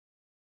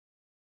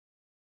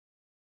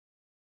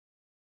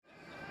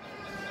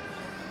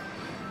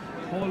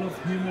Hall of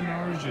Human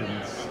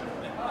Origins.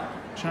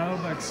 Travel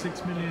back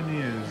 6 million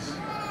years.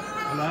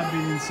 Well, I've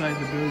been inside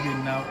the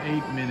building now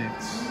 8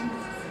 minutes.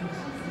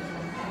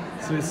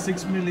 So it's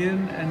 6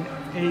 million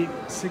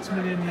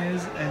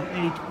years and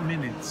 8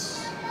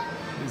 minutes.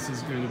 This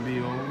is going to be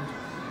old.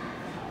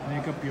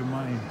 Make up your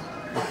mind,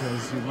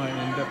 because you might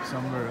end up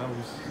somewhere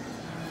else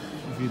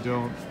if you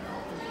don't.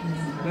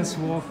 Let's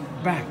walk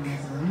back. You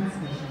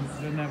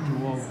don't have to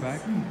walk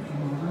back.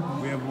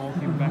 We are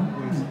walking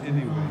backwards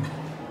anyway.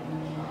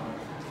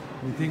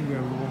 We think we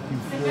are walking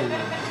forward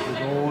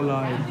with all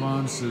our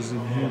advances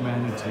in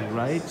humanity,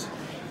 right?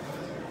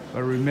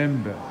 But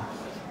remember,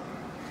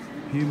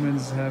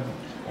 humans have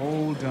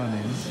all done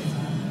is,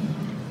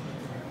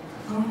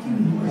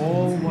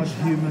 all what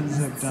humans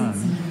have done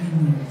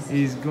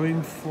is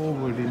going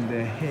forward in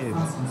their head,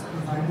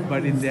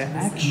 but in their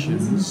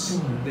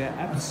actions, they're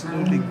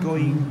absolutely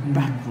going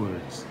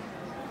backwards.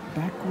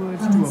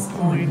 Backwards to a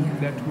point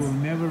that will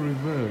never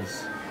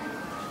reverse.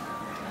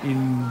 In,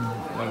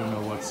 I don't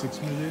know what, 6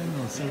 million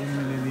or 7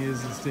 million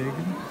years it's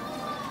taken.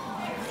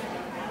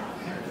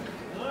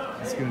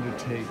 It's going to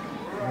take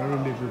very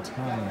little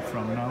time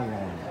from now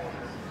on,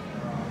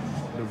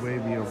 the way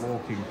we are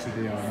walking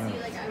today on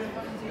Earth.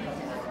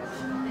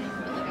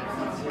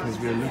 Because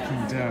we are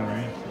looking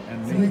down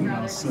and making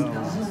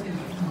ourselves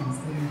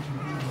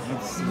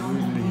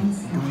absolutely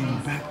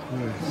going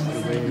backwards,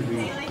 the way we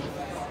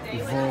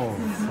evolve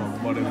from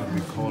whatever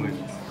we call it,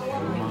 a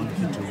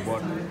monkey to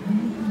what.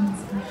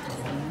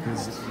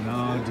 Because in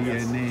our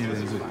DNA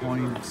there's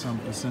some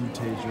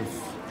percentage of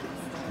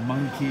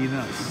monkey in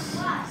us.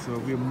 So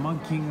we're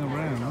monkeying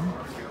around,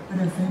 and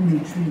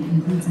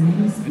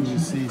you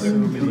see so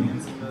many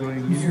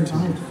going into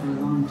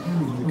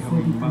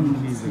becoming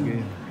monkeys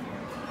again,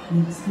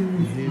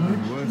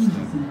 behaving worse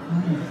than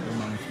the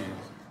monkey.